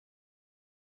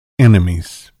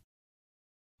Enemies.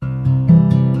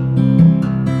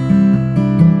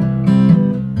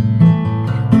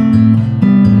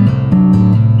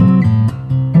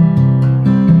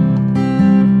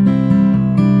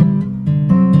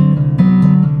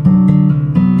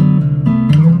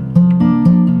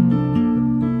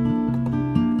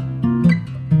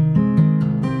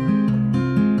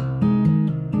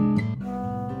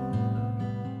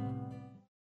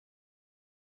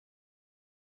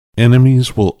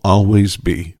 Enemies will always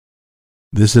be.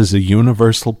 This is a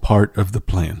universal part of the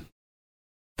plan.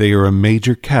 They are a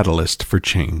major catalyst for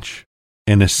change,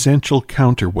 an essential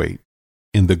counterweight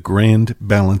in the grand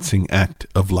balancing act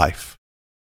of life.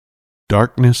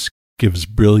 Darkness gives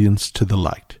brilliance to the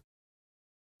light.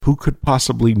 Who could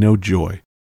possibly know joy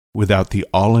without the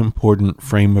all-important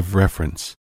frame of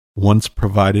reference once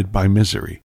provided by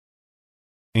misery,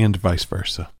 and vice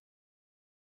versa?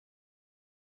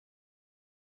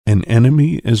 An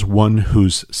enemy is one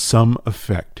whose sum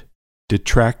effect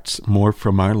detracts more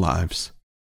from our lives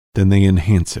than they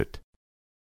enhance it.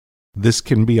 This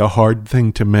can be a hard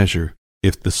thing to measure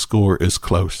if the score is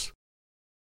close.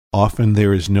 Often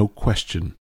there is no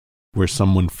question where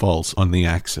someone falls on the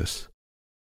axis.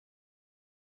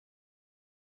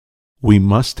 We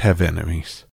must have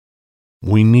enemies.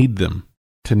 We need them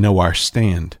to know our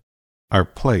stand, our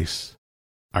place,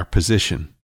 our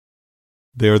position.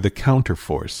 They are the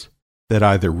counterforce that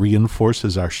either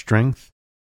reinforces our strength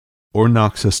or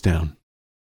knocks us down.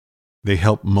 They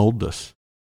help mold us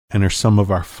and are some of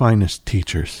our finest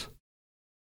teachers.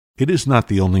 It is not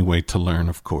the only way to learn,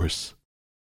 of course,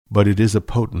 but it is a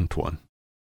potent one.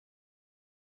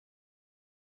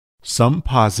 Some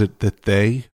posit that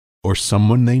they, or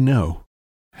someone they know,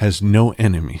 has no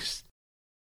enemies.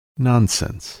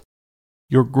 Nonsense.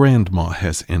 Your grandma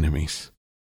has enemies.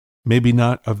 Maybe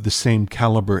not of the same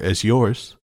caliber as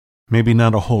yours, maybe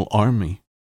not a whole army,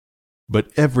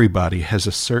 but everybody has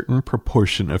a certain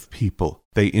proportion of people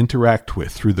they interact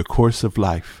with through the course of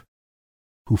life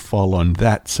who fall on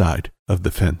that side of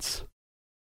the fence.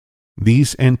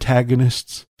 These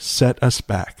antagonists set us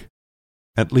back,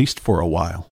 at least for a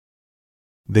while.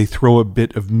 They throw a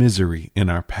bit of misery in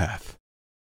our path.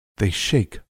 They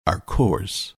shake our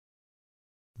cores.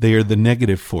 They are the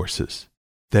negative forces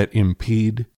that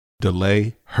impede,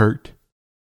 delay, hurt,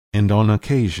 and on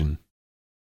occasion,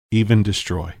 even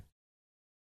destroy.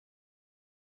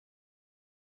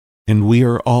 And we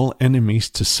are all enemies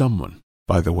to someone,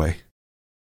 by the way.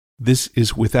 This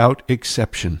is without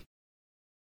exception.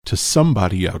 To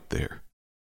somebody out there,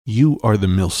 you are the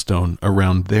millstone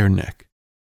around their neck.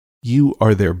 You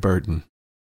are their burden.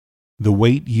 The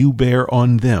weight you bear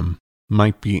on them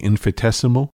might be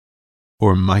infinitesimal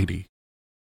or mighty.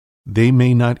 They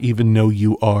may not even know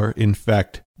you are, in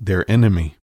fact, their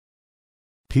enemy.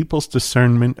 People's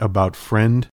discernment about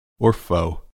friend or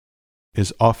foe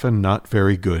is often not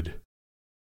very good.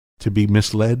 To be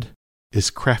misled is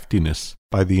craftiness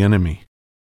by the enemy,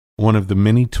 one of the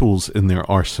many tools in their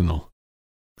arsenal,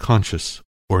 conscious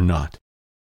or not.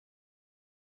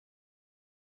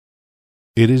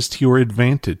 It is to your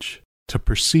advantage to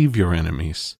perceive your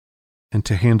enemies and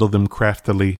to handle them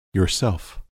craftily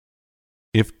yourself.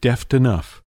 If deft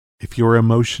enough, if your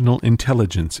emotional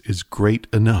intelligence is great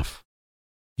enough,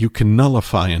 you can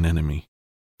nullify an enemy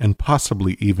and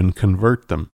possibly even convert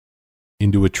them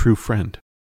into a true friend.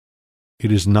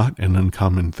 It is not an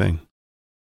uncommon thing.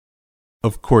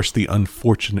 Of course, the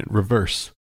unfortunate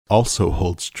reverse also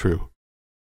holds true.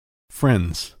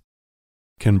 Friends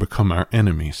can become our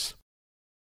enemies.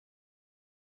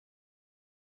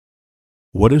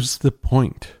 What is the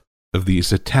point of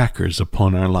these attackers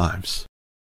upon our lives?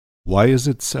 Why is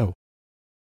it so?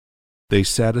 They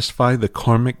satisfy the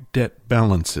karmic debt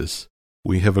balances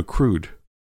we have accrued.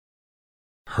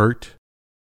 Hurt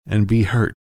and be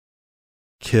hurt.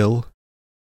 Kill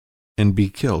and be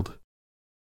killed.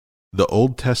 The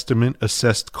Old Testament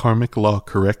assessed karmic law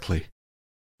correctly,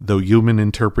 though human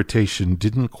interpretation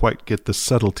didn't quite get the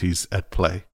subtleties at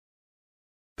play.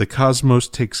 The cosmos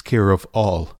takes care of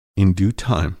all in due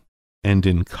time and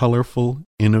in colorful,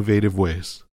 innovative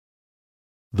ways.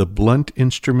 The blunt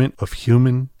instrument of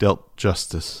human dealt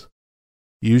justice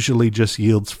usually just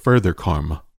yields further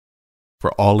karma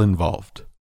for all involved.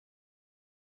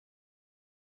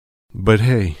 But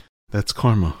hey, that's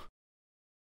karma.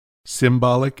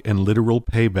 Symbolic and literal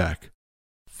payback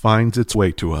finds its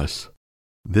way to us,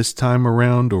 this time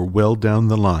around or well down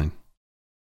the line,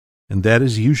 and that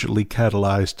is usually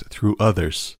catalyzed through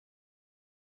others.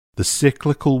 The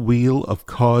cyclical wheel of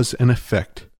cause and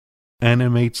effect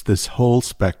animates this whole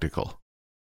spectacle.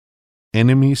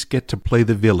 Enemies get to play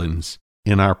the villains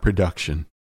in our production.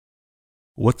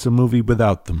 What's a movie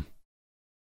without them?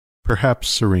 Perhaps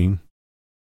serene,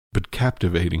 but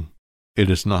captivating it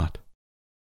is not.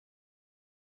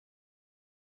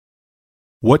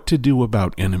 What to do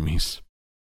about enemies?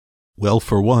 Well,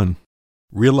 for one,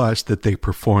 realize that they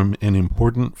perform an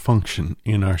important function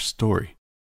in our story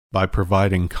by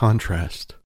providing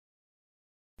contrast.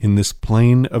 In this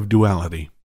plane of duality,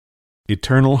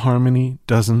 eternal harmony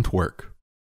doesn't work.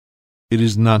 It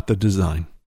is not the design.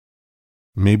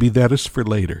 Maybe that is for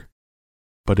later,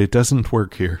 but it doesn't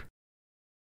work here.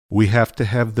 We have to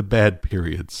have the bad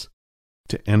periods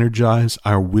to energize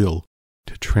our will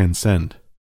to transcend.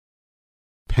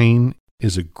 Pain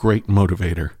is a great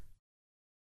motivator.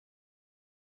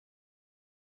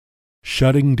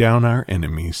 Shutting down our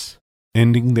enemies,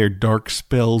 ending their dark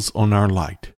spells on our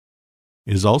light,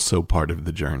 is also part of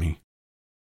the journey.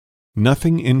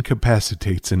 Nothing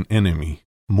incapacitates an enemy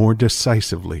more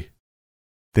decisively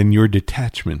than your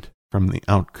detachment from the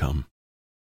outcome.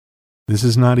 This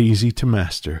is not easy to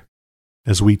master,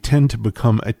 as we tend to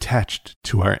become attached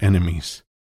to our enemies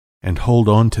and hold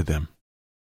on to them.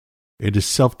 It is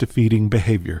self-defeating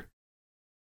behavior.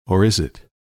 Or is it?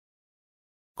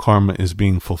 Karma is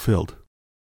being fulfilled.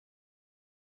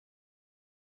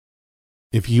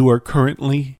 If you are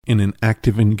currently in an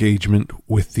active engagement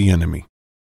with the enemy,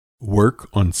 work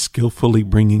on skillfully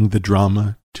bringing the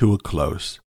drama to a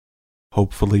close,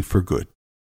 hopefully for good.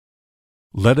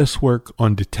 Let us work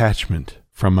on detachment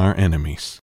from our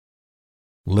enemies.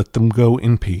 Let them go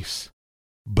in peace,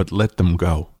 but let them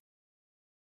go.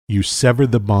 You sever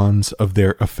the bonds of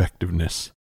their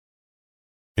effectiveness.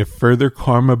 If further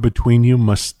karma between you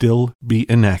must still be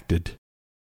enacted,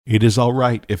 it is all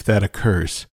right if that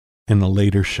occurs in a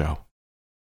later show.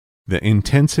 The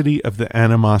intensity of the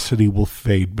animosity will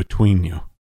fade between you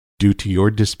due to your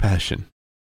dispassion,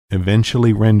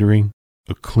 eventually rendering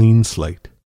a clean slate.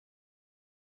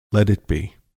 Let it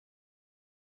be.